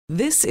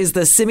This is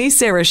the Simi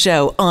Sara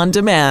Show on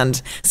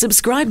demand.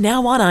 Subscribe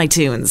now on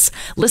iTunes.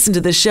 Listen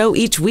to the show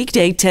each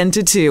weekday 10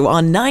 to 2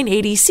 on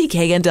 980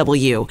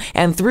 CKNW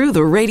and through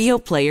the Radio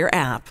Player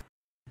app.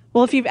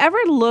 Well, if you've ever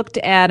looked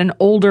at an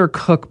older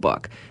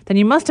cookbook, then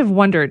you must have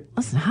wondered,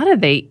 listen, how did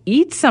they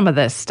eat some of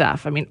this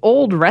stuff? I mean,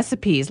 old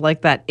recipes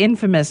like that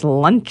infamous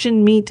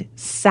luncheon meat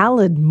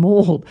salad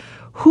mold.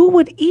 Who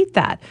would eat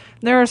that?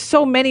 There are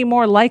so many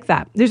more like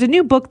that. There's a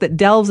new book that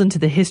delves into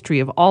the history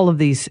of all of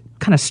these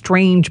kind of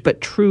strange but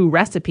true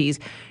recipes.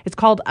 It's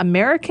called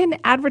American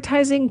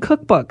Advertising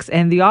Cookbooks,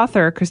 and the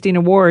author,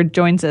 Christina Ward,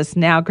 joins us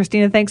now.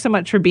 Christina, thanks so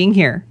much for being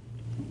here.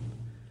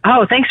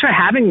 Oh, thanks for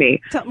having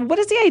me. So what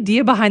is the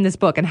idea behind this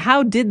book, and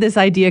how did this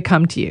idea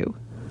come to you?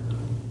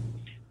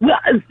 Well,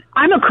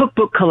 I'm a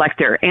cookbook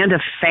collector and a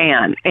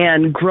fan,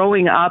 and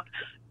growing up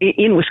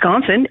in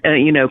Wisconsin,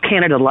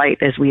 Canada Light,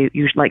 as we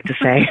usually like to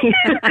say.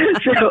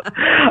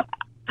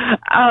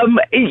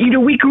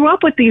 We grew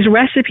up with these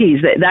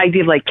recipes, the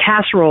idea of like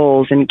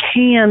casseroles and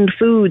canned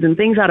foods and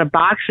things out of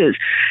boxes.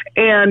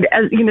 And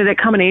as that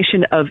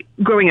combination of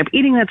growing up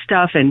eating that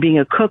stuff and being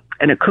a cook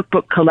and a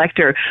cookbook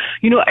collector,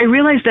 I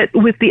realized that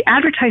with the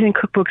advertising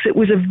cookbooks, it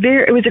was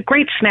a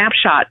great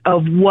snapshot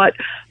of what,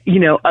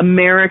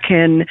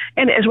 American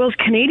and as well as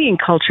Canadian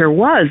culture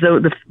was. Though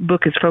the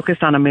book is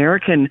focused on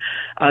American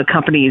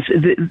companies,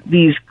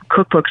 these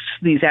cookbooks,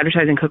 these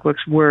advertising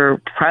cookbooks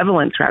were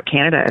prevalent throughout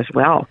Canada as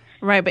well.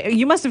 Right, but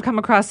you must have come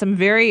across some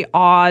very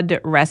odd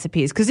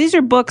recipes because these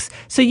are books.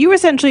 So you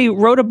essentially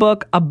wrote a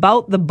book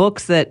about the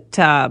books that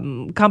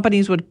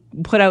companies would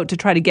put out to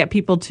try to get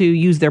people to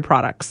use their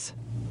products.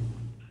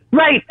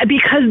 Right,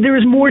 because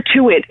there's more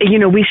to it.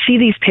 We see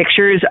these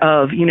pictures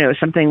of,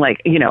 something like,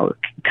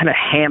 kind of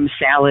ham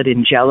salad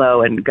and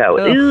Jell-O and go,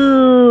 Ugh.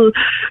 Ooh,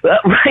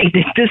 right,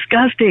 it's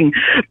disgusting.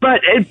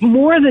 But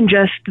more than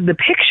just the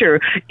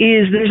picture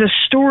there's a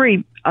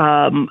story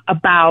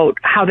about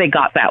how they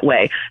got that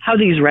way, how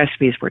these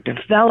recipes were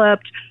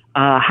developed,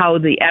 how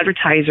the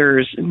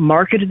advertisers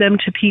marketed them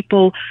to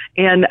people,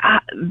 and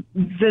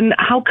then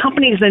how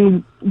companies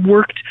then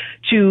worked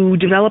to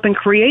develop and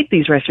create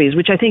these recipes,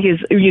 which I think is,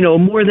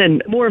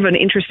 more of an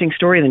interesting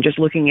story than just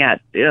looking at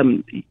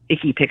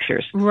icky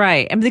pictures.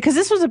 Right. And because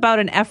this was about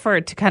an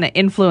effort to kind of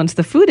influence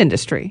the food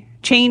industry,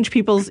 change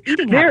people's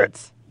eating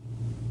habits.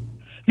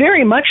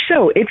 Very much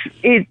so.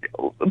 It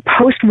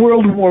post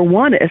World War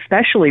I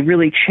especially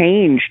really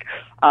changed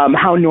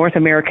how North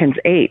Americans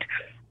ate.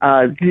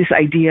 This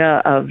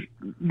idea of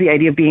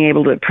being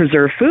able to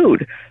preserve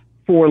food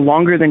for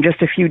longer than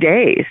just a few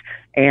days.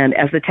 And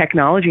as the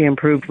technology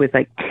improved with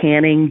like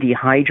canning,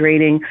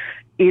 dehydrating,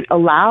 it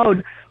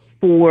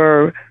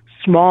for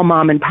small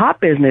mom and pop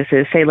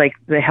businesses, say like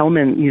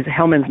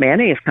Hellman's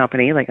mayonnaise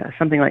company, like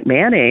something like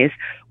mayonnaise,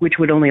 which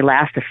would only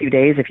last a few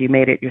days if you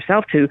made it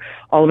yourself, to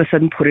all of a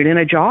sudden put it in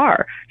a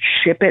jar,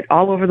 ship it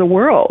all over the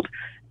world.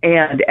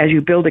 And as you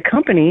build a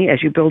company,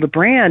 as you build a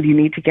brand, you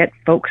need to get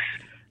folks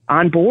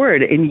on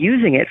board in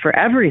using it for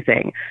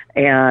everything.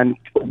 And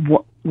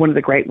one of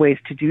the great ways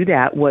to do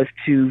that was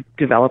to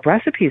develop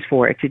recipes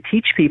for it, to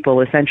teach people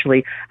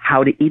essentially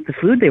how to eat the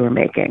food they were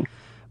making.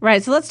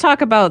 Right. So let's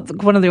talk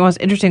about one of the most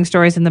interesting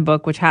stories in the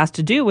book, which has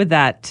to do with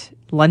that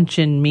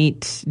luncheon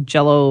meat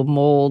Jell-O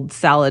mold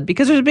salad,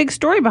 because there's a big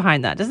story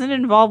behind that. Doesn't it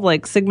involve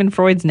like Sigmund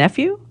Freud's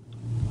nephew?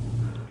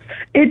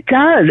 It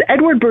does.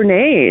 Edward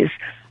Bernays,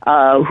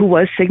 who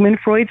was Sigmund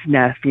Freud's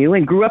nephew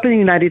and grew up in the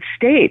United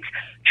States,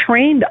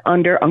 trained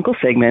under Uncle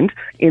Sigmund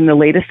in the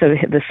latest of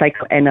the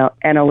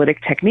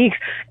psychoanalytic techniques,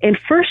 and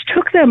first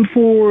took them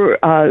for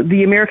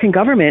the American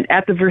government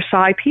at the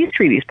Versailles peace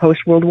treaties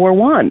post-World War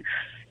I.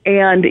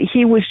 And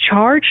he was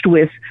charged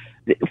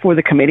for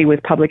the Committee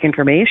with Public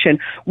Information,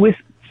 with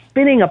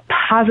spinning a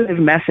positive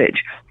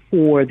message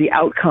for the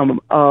outcome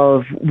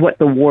of what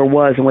the war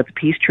was and what the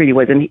peace treaty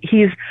was. And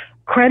he's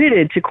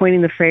credited to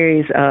coining the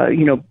phrase,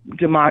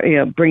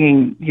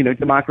 bringing,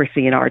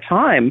 democracy in our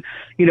time,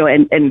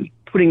 and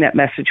putting that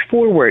message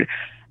forward.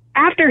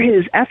 After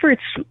his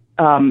efforts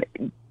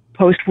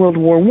post-World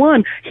War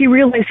I, he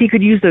realized he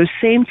could use those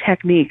same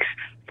techniques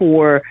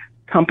for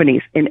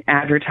companies in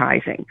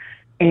advertising.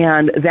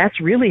 And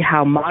that's really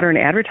how modern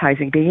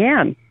advertising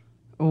began.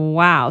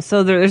 Wow.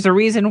 So there's a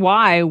reason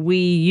why we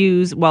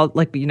use,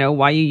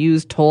 why you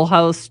use Toll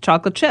House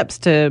chocolate chips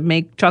to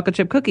make chocolate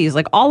chip cookies.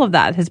 Like all of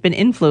that has been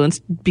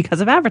influenced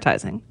because of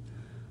advertising.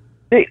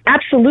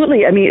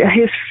 Absolutely. I mean,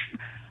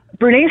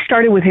 Bernays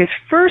started with his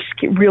first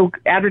real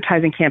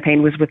advertising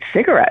campaign was with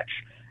cigarettes,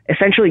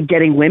 essentially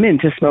getting women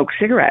to smoke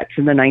cigarettes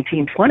in the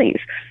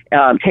 1920s,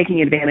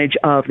 taking advantage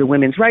of the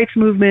women's rights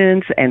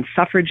movements and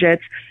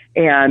suffragettes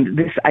and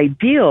this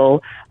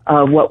ideal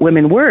of what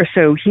women were.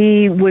 So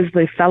he was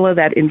the fellow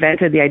that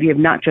invented the idea of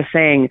not just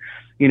saying,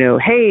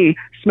 hey,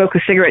 smoke a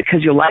cigarette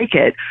because you like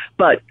it,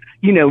 but,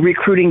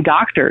 recruiting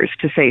doctors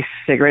to say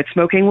cigarette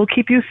smoking will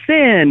keep you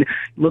thin.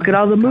 Look at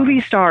all the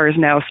movie stars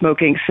now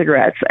smoking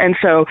cigarettes. And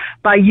so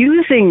by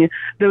using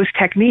those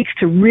techniques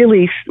to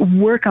really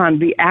work on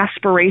the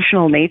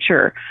aspirational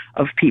nature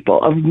of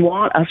people, of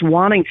us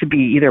wanting to be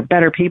either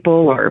better people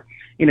or,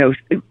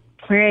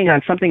 playing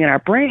on something in our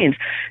brains,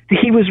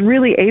 he was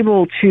really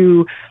able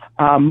to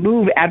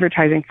move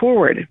advertising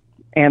forward.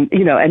 And,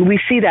 and we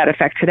see that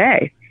effect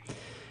today.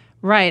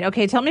 Right.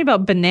 Okay. Tell me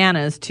about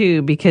bananas,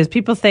 too, because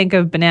people think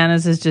of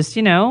bananas as just,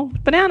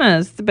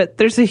 bananas. But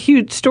there's a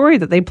huge story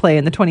that they play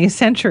in the 20th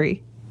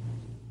century.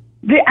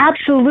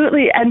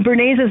 Absolutely. And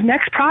Bernays'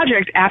 next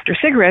project after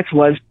cigarettes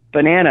was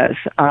bananas.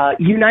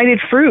 United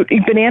Fruit.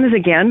 Bananas,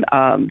 again,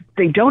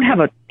 they don't have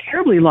a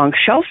terribly long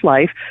shelf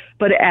life,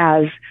 but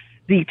as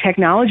the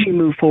technology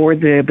moved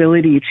forward, the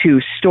ability to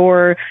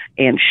store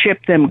and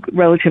ship them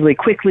relatively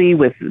quickly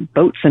with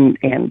boats and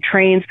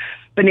trains,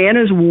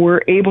 bananas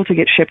were able to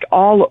get shipped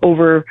all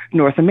over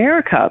North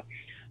America.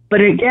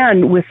 But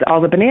again, with all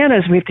the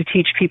bananas, we have to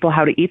teach people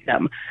how to eat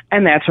them.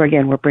 And that's where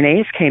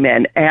Bernays came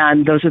in.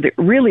 And those are the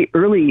really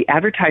early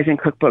advertising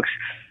cookbooks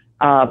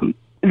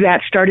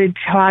that started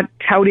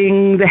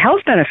touting the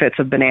health benefits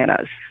of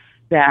bananas,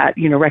 that,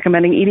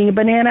 recommending eating a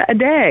banana a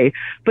day.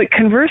 But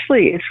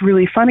conversely, it's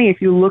really funny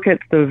if you look at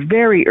the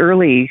very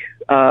early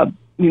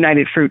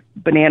United Fruit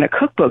banana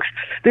cookbooks,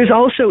 there's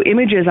also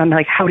images on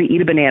how to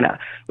eat a banana,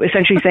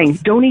 essentially saying,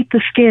 don't eat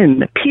the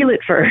skin, peel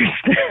it first.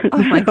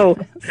 Oh my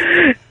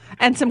goodness.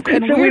 And some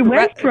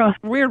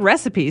weird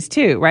recipes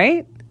too,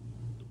 right?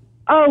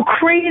 Oh,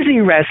 crazy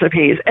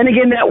recipes. And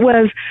again, that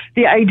was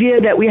the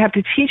idea that we have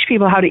to teach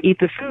people how to eat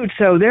the food.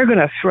 So they're going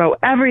to throw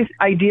every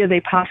idea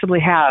they possibly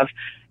have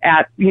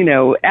at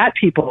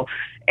people.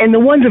 And the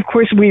ones, of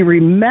course, we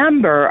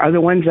remember are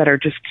the ones that are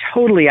just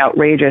totally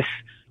outrageous.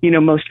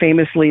 Most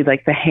famously,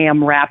 like the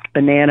ham-wrapped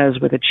bananas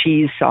with a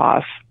cheese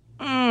sauce.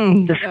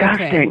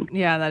 Disgusting. Okay.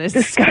 Yeah, that is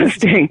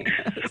disgusting.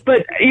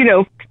 But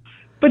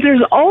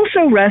there's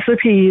also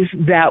recipes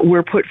that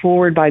were put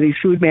forward by these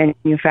food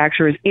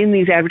manufacturers in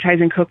these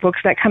advertising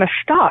cookbooks that kind of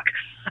stuck.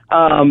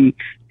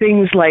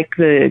 Things like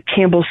the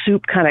Campbell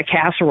soup kind of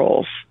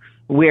casseroles,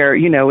 where,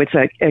 it's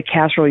a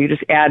casserole, you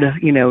just add,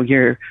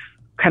 your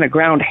kind of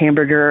ground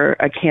hamburger,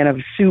 a can of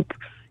soup,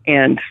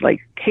 and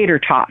like tater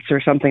tots or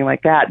something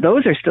like that.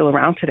 Those are still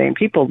around today, and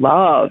people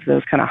love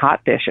those kind of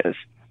hot dishes.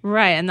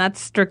 Right, and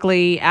that's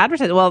strictly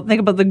advertised. Well, think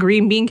about the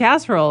green bean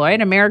casserole,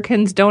 right?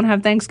 Americans don't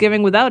have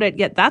Thanksgiving without it,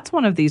 yet that's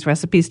one of these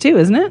recipes too,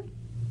 isn't it?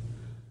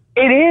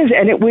 It is,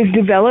 and it was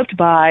developed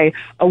by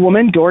a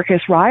woman,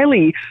 Dorcas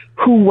Riley,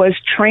 who was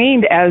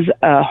trained as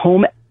a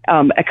home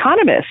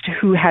economist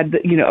who had,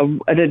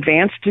 an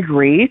advanced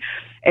degree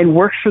and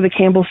worked for the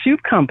Campbell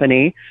Soup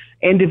Company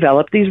and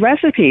developed these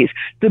recipes.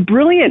 The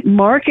brilliant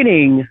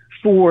marketing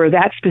for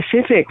that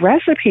specific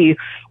recipe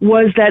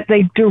was that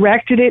they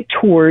directed it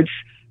towards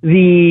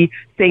the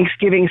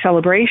Thanksgiving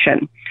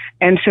celebration.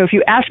 And so if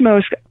you ask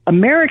most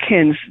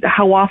Americans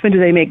how often do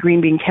they make green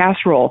bean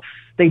casserole,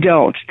 they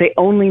don't. They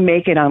only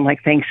make it on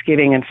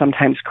Thanksgiving and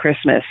sometimes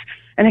Christmas.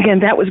 And again,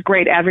 that was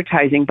great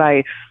advertising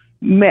by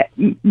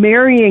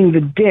marrying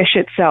the dish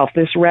itself,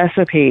 this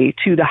recipe,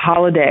 to the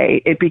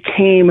holiday. It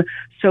became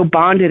so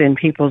bonded in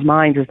people's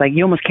minds. It's like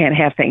you almost can't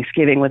have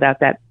Thanksgiving without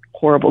that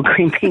horrible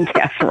green bean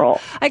casserole.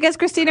 I guess,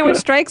 Christina, what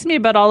strikes me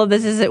about all of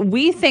this is that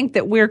we think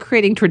that we're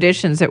creating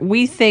traditions, that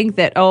we think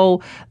that,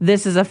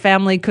 this is a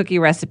family cookie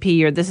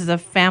recipe or this is a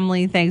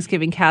family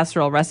Thanksgiving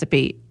casserole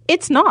recipe.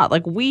 It's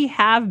not. We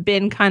have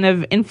been kind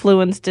of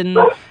influenced and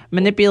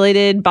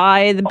manipulated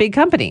by the big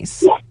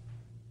companies.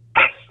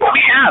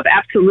 We have,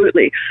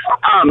 absolutely.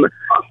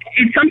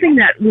 It's something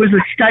that was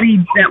a study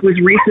that was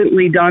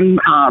recently done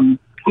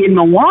in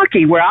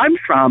Milwaukee, where I'm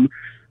from.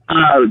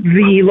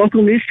 The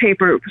local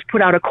newspaper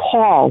put out a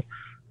call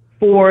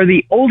for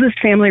the oldest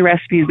family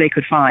recipes they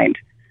could find.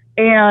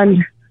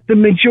 And the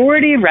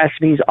majority of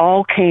recipes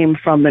all came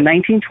from the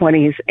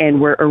 1920s and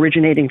were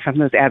originating from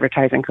those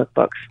advertising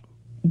cookbooks.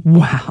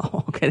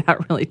 Wow. Okay,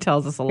 that really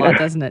tells us a lot,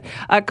 doesn't it?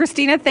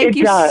 Christina, thank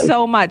you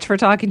so much for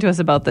talking to us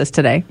about this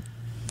today.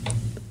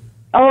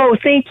 Oh,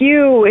 thank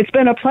you. It's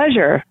been a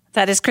pleasure.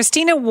 That is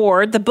Christina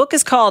Ward. The book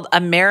is called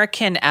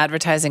American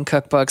Advertising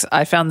Cookbooks.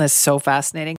 I found this so fascinating.